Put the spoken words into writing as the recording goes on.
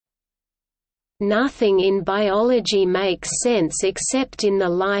"Nothing in biology makes sense except in the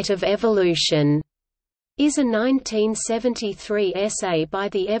light of evolution," is a 1973 essay by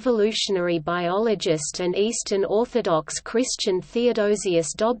the evolutionary biologist and Eastern Orthodox Christian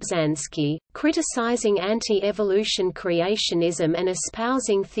Theodosius Dobzhansky, criticizing anti-evolution creationism and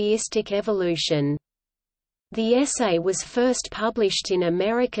espousing theistic evolution. The essay was first published in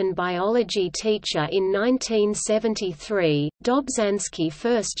American Biology Teacher in 1973. Dobzhansky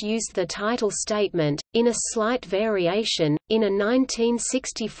first used the title statement, in a slight variation, in a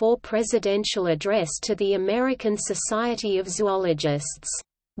 1964 presidential address to the American Society of Zoologists,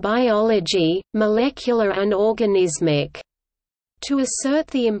 "Biology, Molecular and Organismic," to assert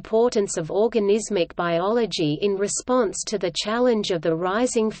the importance of organismic biology in response to the challenge of the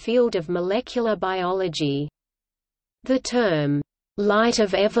rising field of molecular biology. The term, "light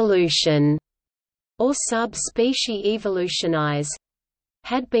of evolution," or sub-species evolutionize,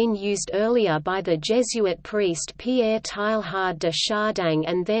 had been used earlier by the Jesuit priest Pierre Teilhard de Chardin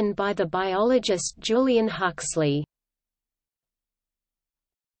and then by the biologist Julian Huxley.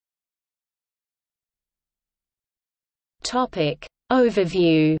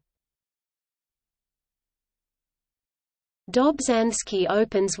 Overview. Dobzhansky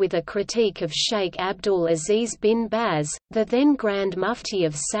opens with a critique of Sheikh Abdul Aziz bin Baz, the then Grand Mufti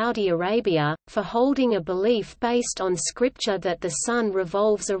of Saudi Arabia, for holding a belief based on scripture that the sun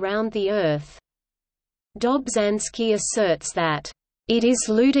revolves around the earth. Dobzhansky asserts that, "It is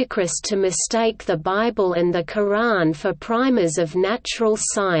ludicrous to mistake the Bible and the Quran for primers of natural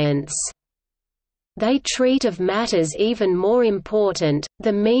science. They treat of matters even more important,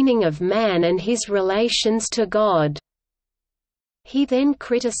 the meaning of man and his relations to God." He then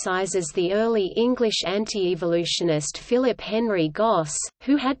criticizes the early English anti-evolutionist Philip Henry Goss,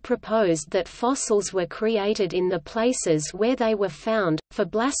 who had proposed that fossils were created in the places where they were found, for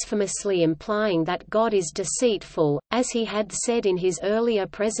blasphemously implying that God is deceitful, as he had said in his earlier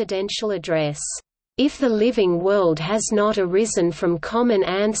presidential address. If the living world has not arisen from common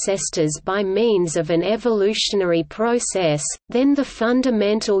ancestors by means of an evolutionary process, then the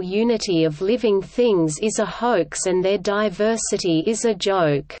fundamental unity of living things is a hoax and their diversity is a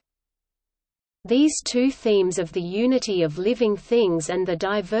joke. These two themes of the unity of living things and the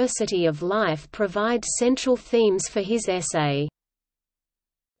diversity of life provide central themes for his essay.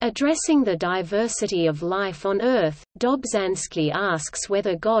 Addressing the diversity of life on Earth, Dobzhansky asks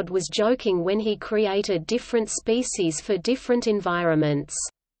whether God was joking when he created different species for different environments.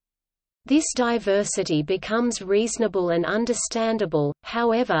 This diversity becomes reasonable and understandable,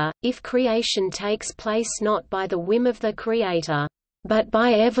 however, if creation takes place not by the whim of the Creator, but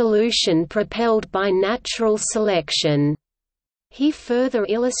by evolution propelled by natural selection. He further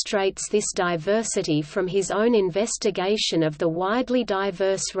illustrates this diversity from his own investigation of the widely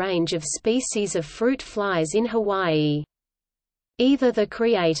diverse range of species of fruit flies in Hawaii. Either the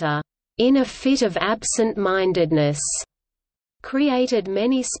Creator, in a fit of absent-mindedness, created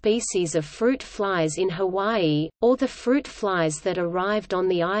many species of fruit flies in Hawaii, or the fruit flies that arrived on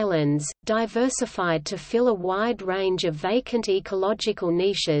the islands, diversified to fill a wide range of vacant ecological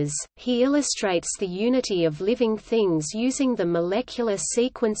niches. He illustrates the unity of living things using the molecular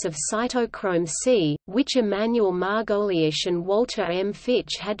sequence of cytochrome C, which Emanuel Margoliouth and Walter M.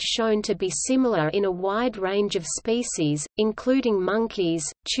 Fitch had shown to be similar in a wide range of species, including monkeys,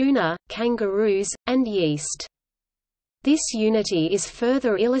 tuna, kangaroos, and yeast. This unity is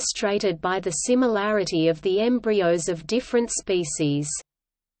further illustrated by the similarity of the embryos of different species.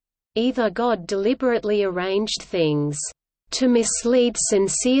 Either God deliberately arranged things to mislead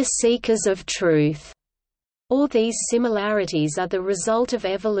sincere seekers of truth, or these similarities are the result of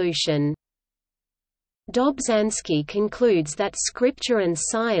evolution. Dobzhansky concludes that scripture and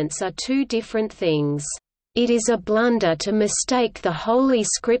science are two different things. It is a blunder to mistake the Holy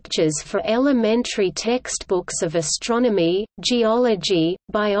Scriptures for elementary textbooks of astronomy, geology,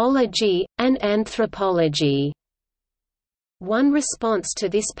 biology, and anthropology. One response to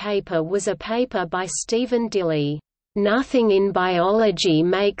this paper was a paper by Stephen Dilley, "Nothing in biology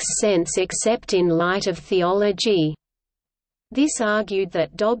makes sense except in light of theology." This argued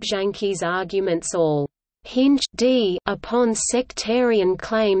that Dobzhansky's arguments all hinge upon sectarian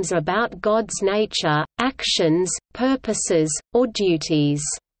claims about God's nature, actions, purposes, or duties.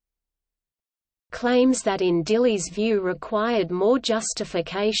 Claims that in Dilley's view required more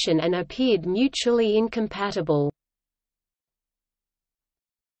justification and appeared mutually incompatible.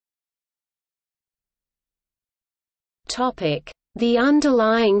 The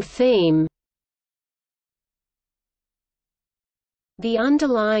underlying theme. The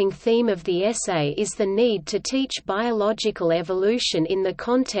underlying theme of the essay is the need to teach biological evolution in the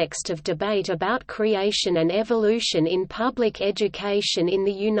context of debate about creation and evolution in public education in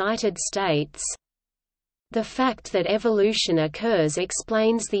the United States. The fact that evolution occurs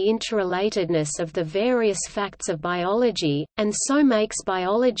explains the interrelatedness of the various facts of biology, and so makes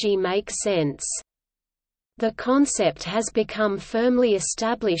biology make sense. The concept has become firmly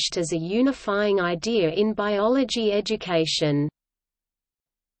established as a unifying idea in biology education.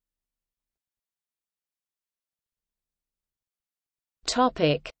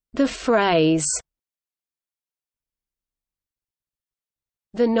 The phrase.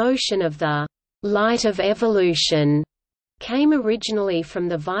 The notion of the light of evolution came originally from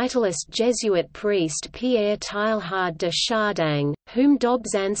the vitalist Jesuit priest Pierre Teilhard de Chardin, whom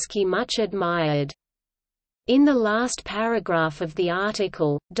Dobzhansky much admired. In the last paragraph of the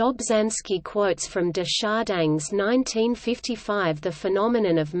article, Dobzhansky quotes from de Chardin's 1955 The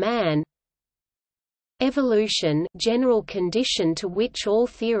Phenomenon of Man. Evolution, general condition to which all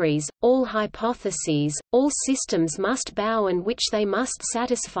theories, all hypotheses, all systems must bow and which they must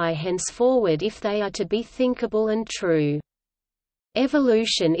satisfy henceforward if they are to be thinkable and true.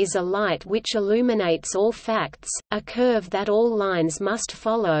 Evolution is a light which illuminates all facts, a curve that all lines must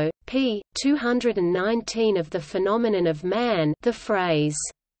follow. p. 219 of The Phenomenon of Man. The phrase,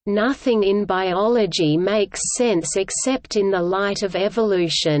 "Nothing in biology makes sense except in the light of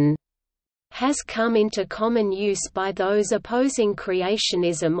evolution," has come into common use by those opposing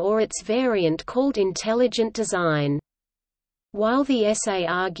creationism or its variant called intelligent design. While the essay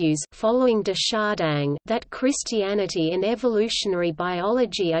argues, following de Chardin, that Christianity and evolutionary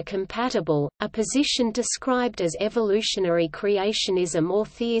biology are compatible, a position described as evolutionary creationism or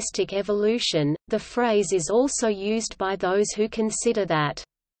theistic evolution, the phrase is also used by those who consider that,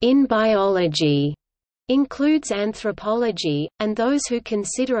 "in biology," includes anthropology, and those who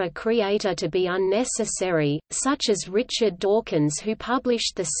consider a creator to be unnecessary, such as Richard Dawkins, who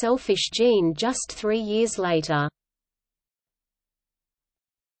published The Selfish Gene just 3 years later.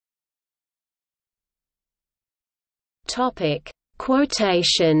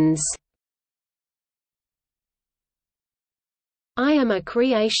 Quotations. I am a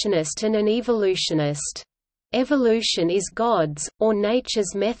creationist and an evolutionist. Evolution is God's, or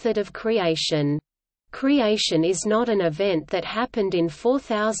nature's method of creation. Creation is not an event that happened in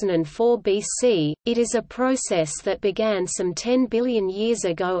 4004 BC, it is a process that began some 10 billion years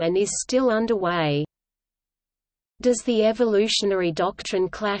ago and is still underway. Does the evolutionary doctrine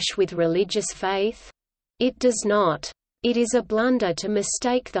clash with religious faith? It does not. It is a blunder to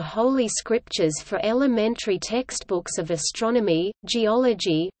mistake the Holy Scriptures for elementary textbooks of astronomy,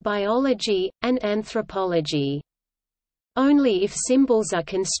 geology, biology, and anthropology. Only if symbols are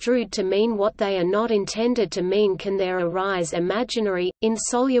construed to mean what they are not intended to mean can there arise imaginary,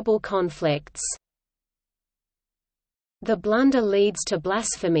 insoluble conflicts. The blunder leads to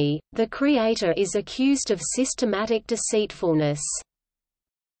blasphemy. The Creator is accused of systematic deceitfulness.